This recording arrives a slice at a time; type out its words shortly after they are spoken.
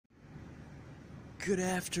Good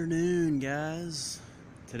afternoon, guys.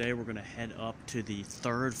 Today we're gonna head up to the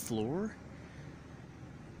 3rd floor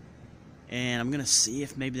and I'm gonna see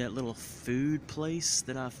if maybe that little food place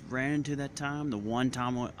that I ran into that time, the one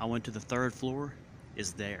time I went to the 3rd floor,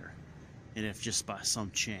 is there. And if just by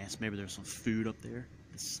some chance maybe there's some food up there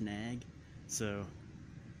to snag. So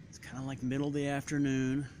it's kind of like middle of the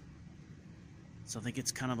afternoon, so I think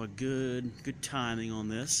it's kind of a good timing on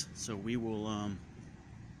this. So we will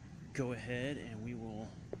go ahead and we will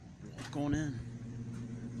walk on in.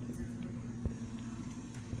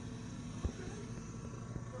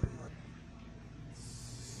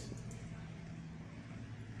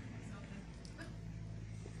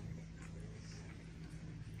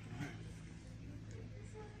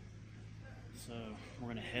 So we're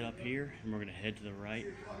gonna head up here and we're gonna head to the right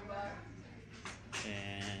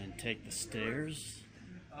and take the stairs.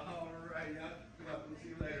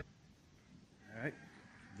 Alright,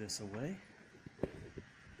 this away. So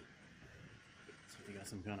we got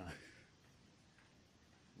some kind of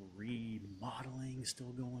remodeling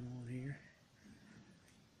still going on here.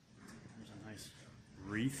 There's a nice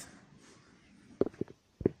wreath.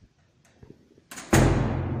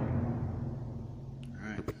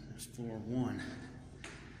 Alright, there's floor 1.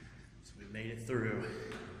 So we made it through.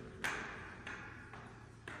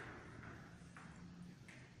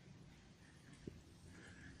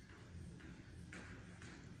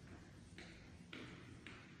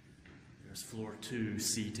 There's floor 2,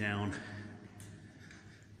 C-Town.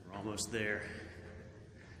 We're almost there.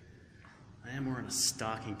 I am wearing a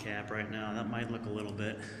stocking cap right now. That might look a little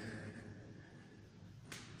bit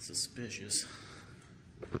suspicious,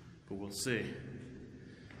 but we'll see.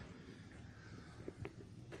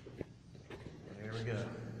 Here we go.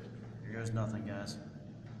 Here goes nothing, guys.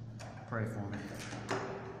 Pray for me.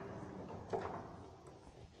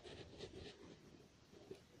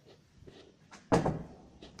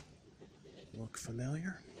 Look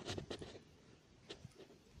familiar?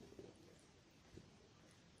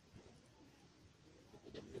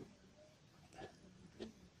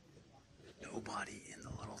 Nobody in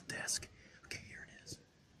the little desk. Okay, here it is.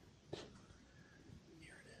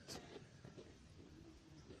 Here it is.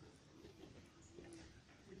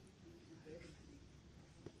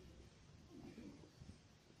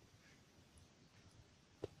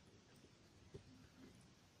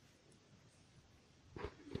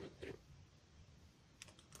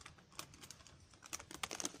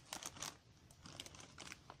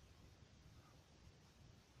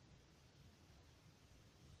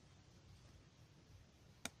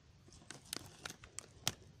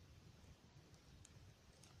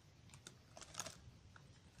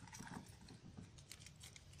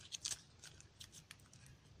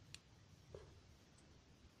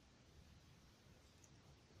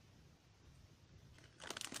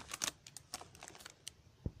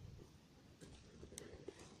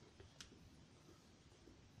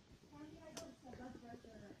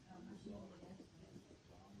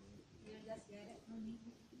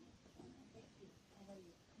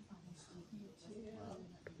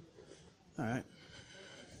 All right.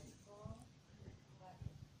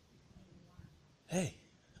 Hey,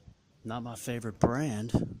 not my favorite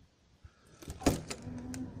brand.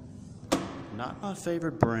 Not my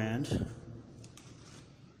favorite brand.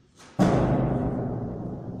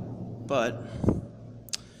 But,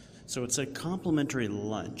 so it's a complimentary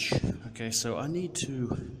lunch. Okay, so I need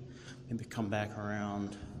to maybe come back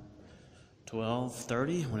around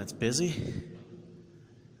 12:30 when it's busy.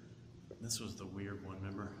 This was the weird one,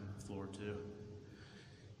 remember? Floor 2.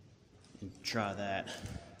 And try that.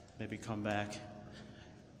 Maybe come back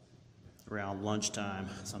around lunchtime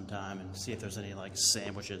sometime and see if there's any like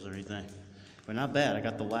sandwiches or anything. But not bad, I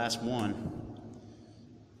got the last one.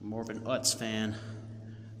 I'm more of an Utz fan.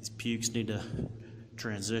 These pukes need to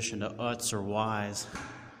transition to Utz or Y's.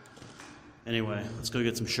 Anyway, let's go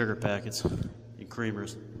get some sugar packets and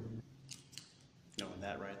creamers. Knowing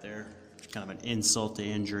that right there, kind of an insult to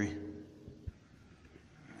injury.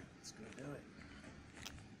 Let's go do it.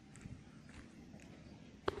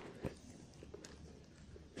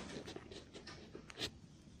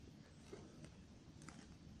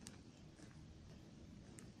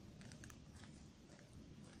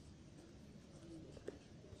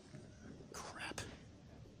 Crap.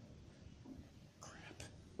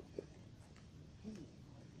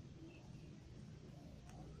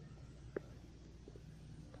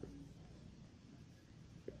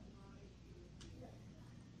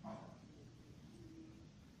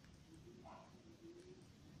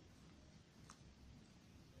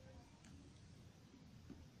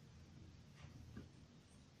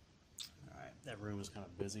 That room was kind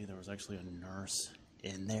of busy. There was actually a nurse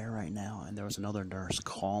in there right now, and there was another nurse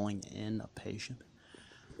calling in a patient.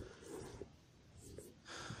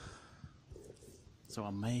 So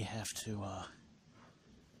I may have to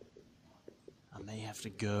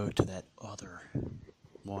go to that other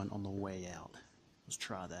one on the way out. Let's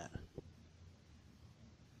try that.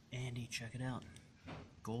 Andy, check it out.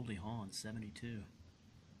 Goldie Hawn, 72.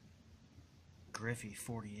 Griffey,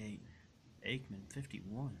 48. Aikman,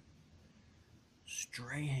 51.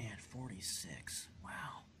 Strahan, 46.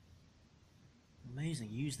 Wow. Amazing.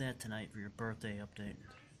 Use that tonight for your birthday update.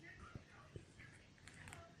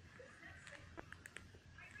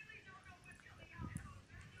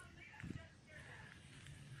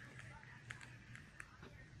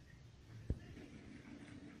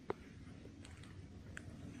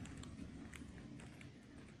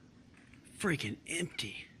 Freaking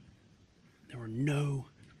empty. There were no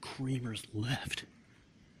creamers left.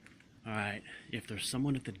 Alright, if there's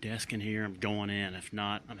someone at the desk in here, I'm going in. If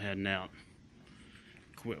not, I'm heading out.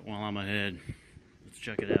 Quit while I'm ahead. Let's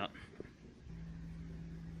check it out.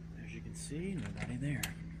 As you can see, nobody there.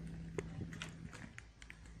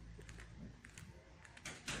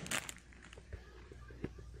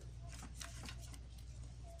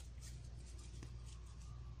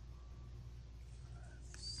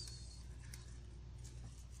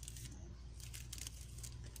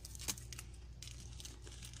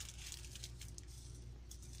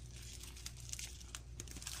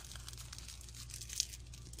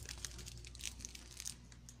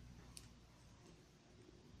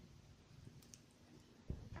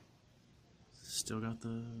 Still got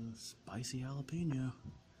the spicy jalapeno.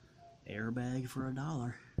 Airbag for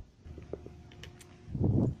 $1.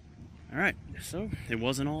 Alright, so it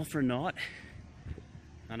wasn't all for naught.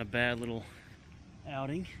 Not a bad little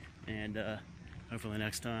outing, and hopefully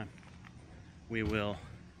next time we will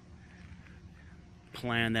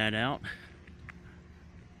plan that out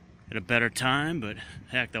at a better time, but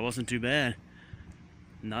heck, that wasn't too bad.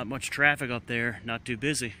 Not much traffic up there, not too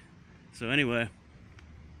busy. So anyway,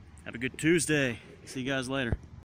 have a good Tuesday. See you guys later.